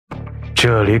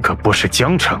这里可不是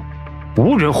江城，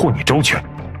无人护你周全。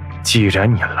既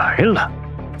然你来了，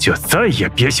就再也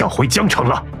别想回江城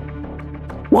了。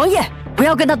王爷，不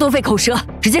要跟他多费口舌，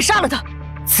直接杀了他。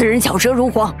此人巧舌如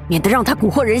簧，免得让他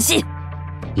蛊惑人心。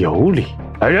有理，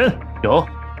来人，有。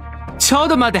瞧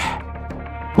的妈的！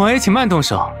王爷请慢动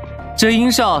手，这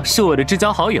殷少是我的至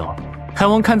交好友，还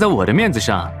望看在我的面子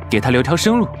上给他留条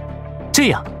生路。这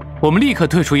样，我们立刻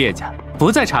退出叶家，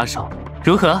不再插手，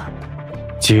如何？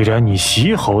既然你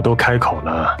席侯都开口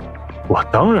了，我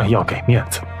当然要给面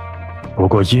子。不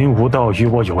过殷无道与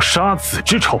我有杀子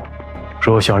之仇，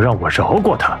若想让我饶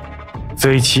过他，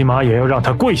最起码也要让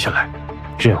他跪下来，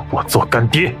认我做干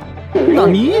爹。那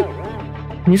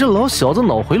你这老小子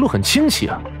脑回路很清晰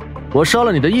啊！我杀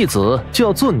了你的义子，就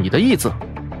要做你的义子。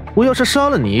我要是杀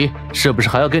了你，是不是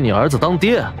还要给你儿子当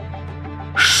爹啊？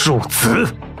庶子！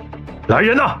来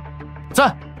人呐！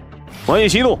在。王爷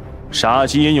息怒，杀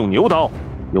鸡焉用牛刀，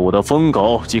有的疯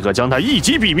狗即可将他一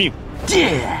击毙命。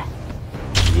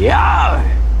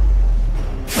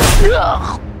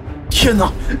天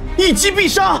哪，一击必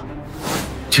杀！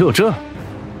就这？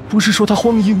不是说他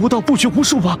荒淫无道，不学无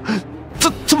术吗？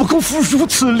怎么功夫如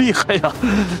此厉害呀？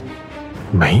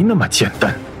没那么简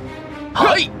单。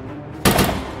嗨，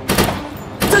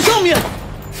在上面，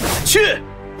去！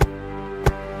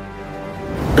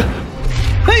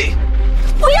嘿，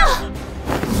不要！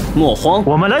莫慌，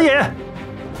我们来也！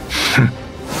哼，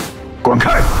滚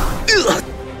开！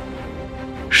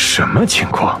什么情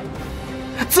况？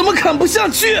怎么砍不下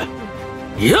去？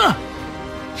呀！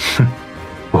哼，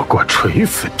不过垂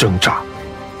死挣扎，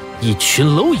一群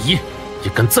蝼蚁也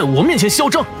敢在我面前嚣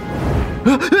张！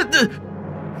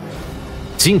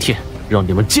今天让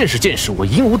你们见识见识我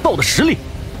殷无道的实力！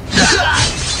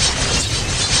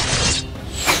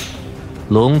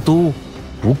龙都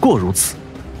不过如此。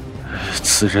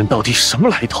此人到底什么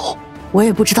来头？我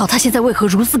也不知道他现在为何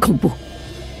如此恐怖。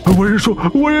我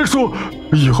认输，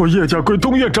以后叶家归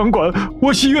东院掌管，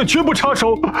我西院绝不插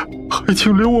手，还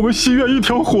请留我们西院一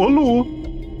条活路。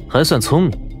还算聪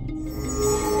明。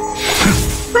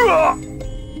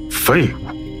废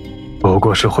物，不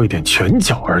过是会点拳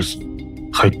脚而已，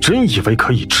还真以为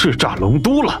可以叱咤龙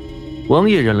都了。王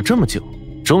爷忍了这么久，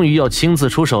终于要亲自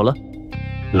出手了。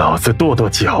老子跺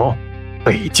脚，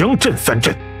北疆镇3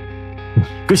镇，你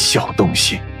个小东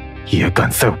西，也敢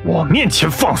在我面前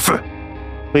放肆！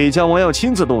北疆王要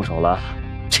亲自动手了，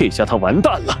这下他完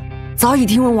蛋了。早已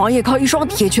听闻王爷靠一双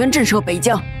铁拳震慑北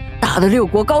疆，打得6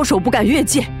国高手不敢越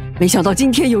界，没想到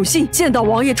今天有幸见到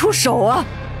王爷出手啊！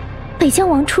北疆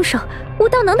王出手，无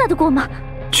道能打得过吗？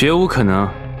绝无可能。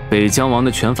北疆王的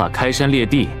拳法开山裂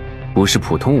地，不是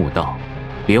普通武道，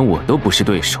连我都不是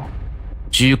对手。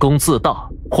居功自大，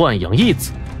豢养义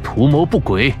子，图谋不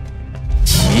轨，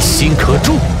其心可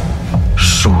诛，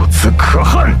庶子可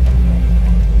恨。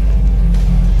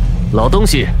老东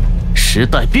西，时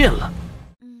代变了。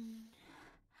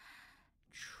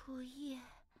初夜，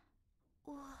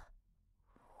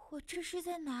我这是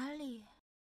在哪里？